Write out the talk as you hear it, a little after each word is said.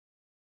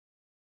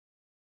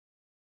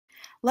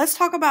Let's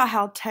talk about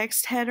how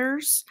text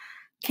headers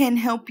can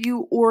help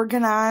you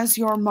organize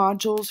your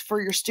modules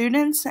for your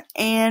students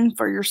and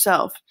for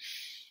yourself.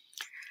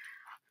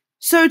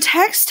 So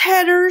text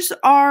headers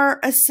are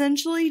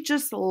essentially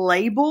just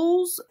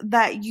labels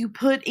that you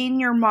put in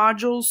your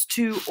modules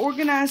to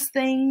organize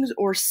things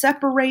or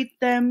separate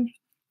them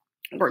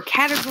or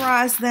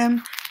categorize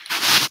them.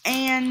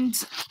 And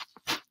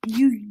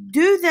you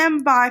do them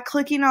by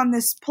clicking on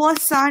this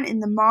plus sign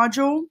in the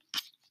module.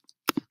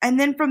 And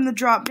then from the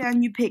drop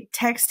down, you pick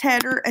text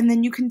header, and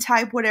then you can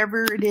type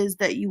whatever it is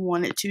that you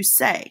want it to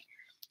say.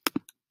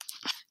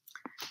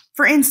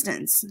 For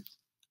instance,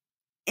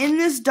 in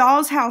this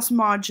Doll's House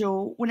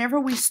module, whenever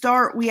we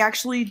start, we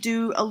actually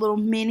do a little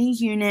mini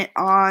unit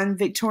on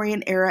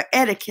Victorian era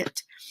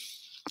etiquette.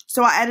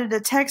 So I added a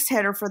text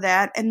header for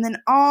that, and then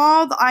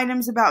all the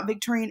items about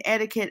Victorian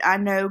etiquette I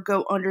know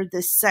go under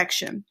this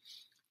section.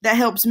 That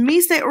helps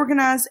me stay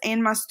organized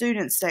and my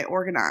students stay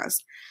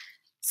organized.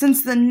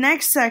 Since the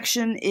next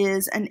section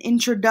is an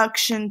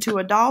introduction to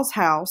a doll's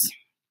house,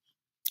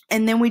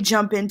 and then we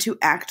jump into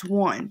Act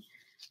 1.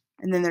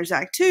 And then there's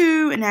Act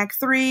 2 and Act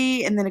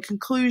 3, and then a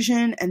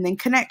conclusion, and then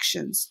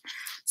connections.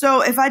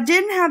 So if I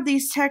didn't have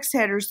these text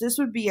headers, this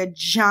would be a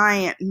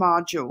giant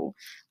module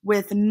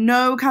with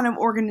no kind of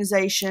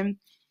organization.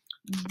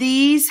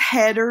 These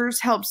headers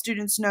help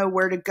students know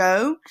where to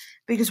go,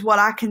 because what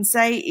I can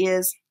say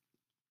is,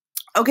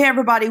 okay,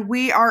 everybody,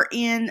 we are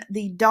in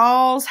the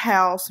Doll's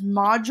House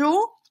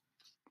module,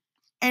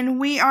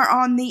 and we are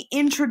on the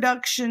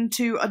introduction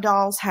to a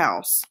doll's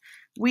house.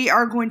 We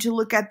are going to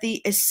look at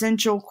the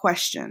essential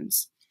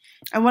questions.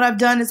 And what I've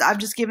done is I've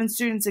just given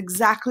students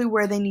exactly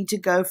where they need to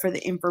go for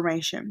the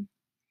information.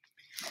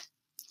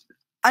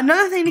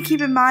 Another thing to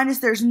keep in mind is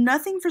there's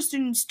nothing for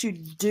students to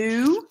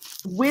do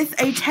with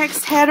a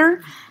text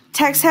header.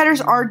 Text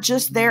headers are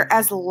just there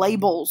as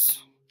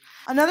labels.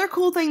 Another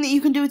cool thing that you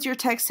can do with your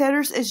text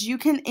headers is you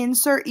can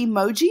insert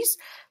emojis.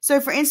 So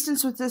for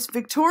instance, with this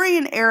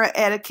Victorian era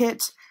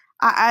etiquette,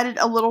 I added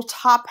a little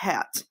top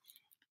hat.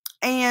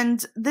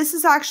 And this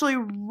is actually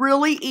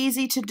really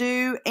easy to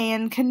do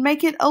and can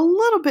make it a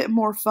little bit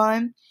more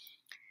fun.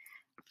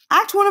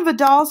 Act 1 of a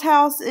doll's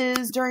house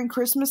is during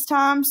Christmas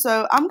time,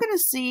 so I'm going to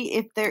see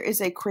if there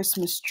is a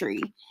Christmas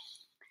tree.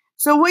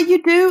 So what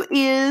you do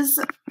is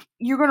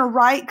you're going to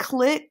right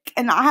click,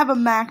 and I have a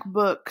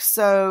MacBook,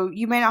 so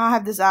you may not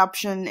have this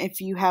option if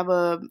you have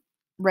a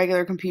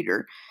regular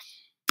computer.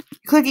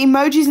 Click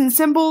emojis and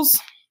symbols,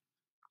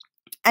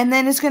 and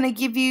then it's going to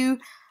give you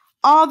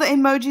all the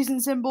emojis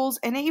and symbols,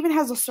 and it even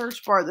has a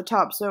search bar at the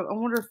top. So I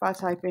wonder if I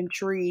type in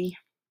tree,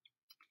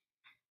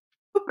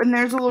 and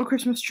there's a little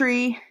Christmas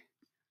tree.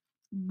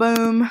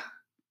 Boom,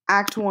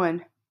 Act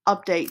 1,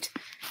 update.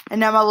 And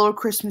now my little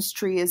Christmas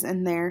tree is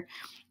in there.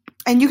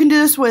 And you can do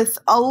this with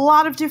a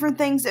lot of different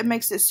things. It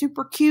makes it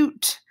super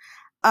cute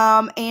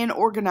and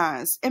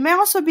organized. It may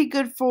also be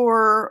good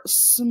for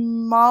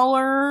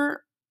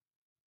smaller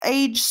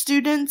age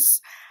students.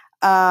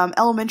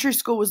 Elementary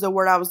school was the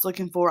word I was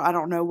looking for. I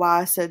don't know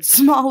why I said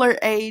smaller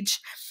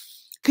age.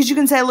 Because you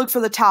can say look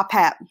for the top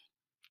hat.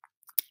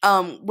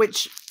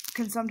 Which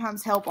can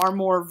sometimes help our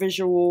more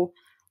visual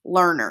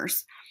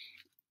learners.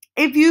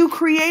 If you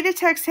create a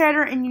text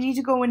header and you need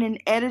to go in and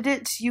edit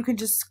it, you can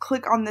just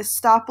click on this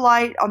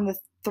stoplight on the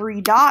 3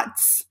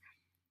 dots,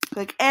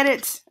 click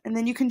edit, and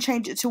then you can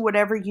change it to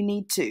whatever you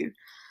need to.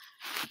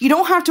 You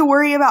don't have to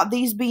worry about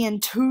these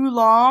being too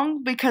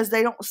long because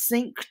they don't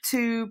sync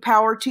to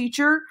Power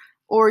Teacher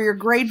or your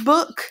grade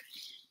book.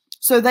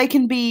 So they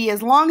can be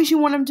as long as you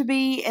want them to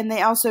be, and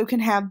they also can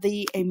have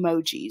the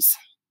emojis.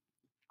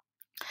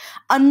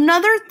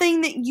 Another thing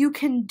that you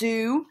can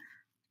do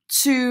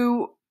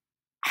to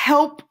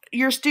help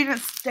your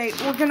students stay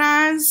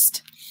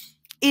organized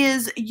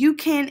is you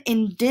can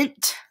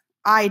indent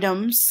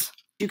items.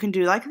 You can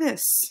do like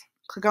this.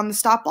 Click on the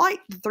stoplight,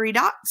 the 3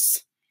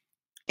 dots,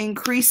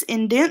 increase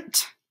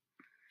indent.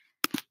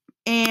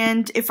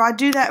 And if I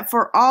do that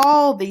for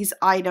all these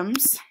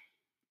items,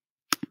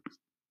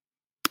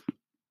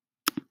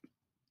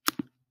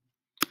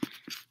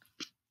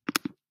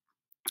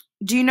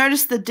 do you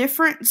notice the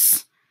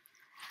difference?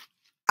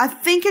 I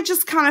think it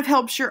just kind of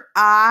helps your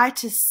eye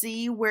to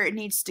see where it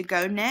needs to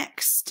go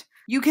next.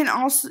 You can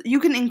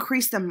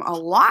increase them a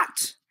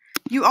lot.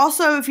 You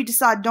also, if you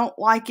decide don't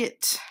like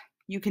it,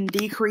 you can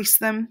decrease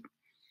them.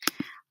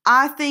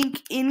 I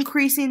think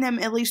increasing them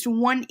at least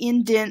 1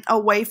 indent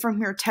away from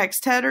your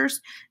text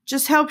headers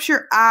just helps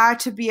your eye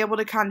to be able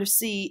to kind of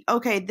see,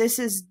 okay, this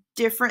is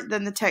different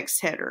than the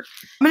text header.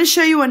 I'm going to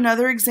show you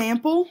another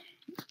example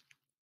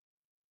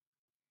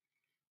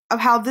of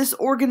how this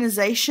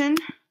organization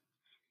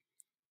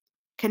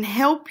can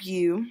help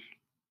you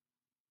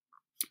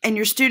and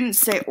your students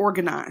stay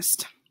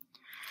organized.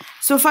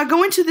 So if I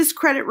go into this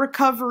credit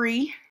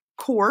recovery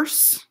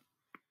course,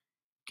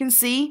 you can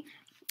see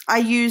I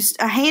used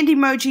a hand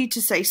emoji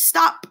to say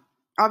stop.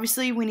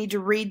 Obviously, we need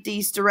to read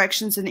these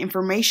directions and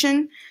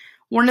information.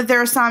 One of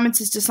their assignments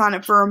is to sign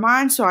up for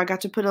Remind, so I got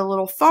to put a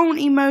little phone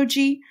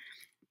emoji.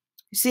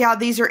 You see how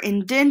these are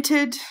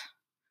indented?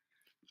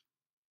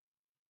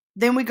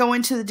 Then we go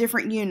into the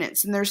different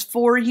units, and there's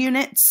 4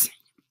 units.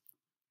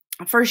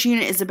 The first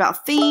unit is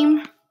about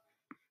theme.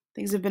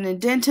 Things have been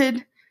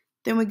indented.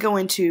 Then we go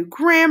into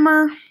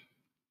grammar.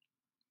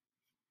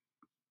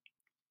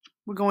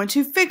 We're going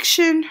to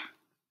fiction,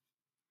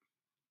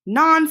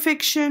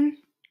 nonfiction,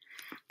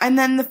 and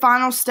then the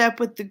final step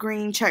with the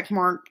green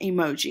checkmark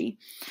emoji.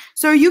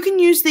 So you can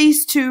use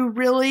these to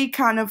really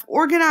kind of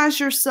organize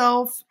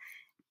yourself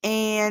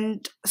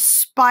and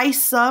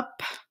spice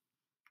up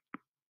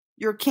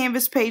your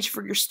Canvas page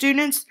for your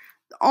students.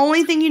 The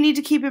only thing you need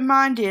to keep in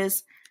mind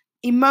is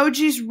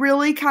emojis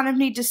really kind of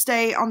need to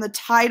stay on the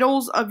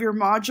titles of your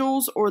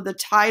modules or the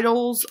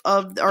titles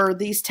of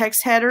these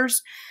text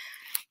headers.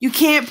 You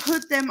can't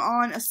put them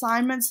on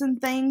assignments and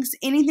things.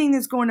 Anything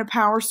that's going to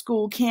Power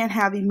School can't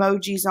have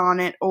emojis on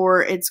it,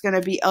 or it's going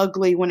to be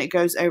ugly when it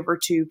goes over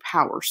to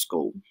Power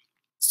School.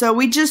 So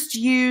we just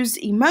use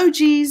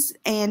emojis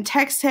and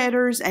text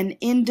headers and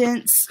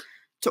indents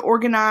to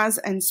organize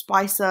and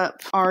spice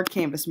up our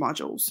Canvas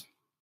modules.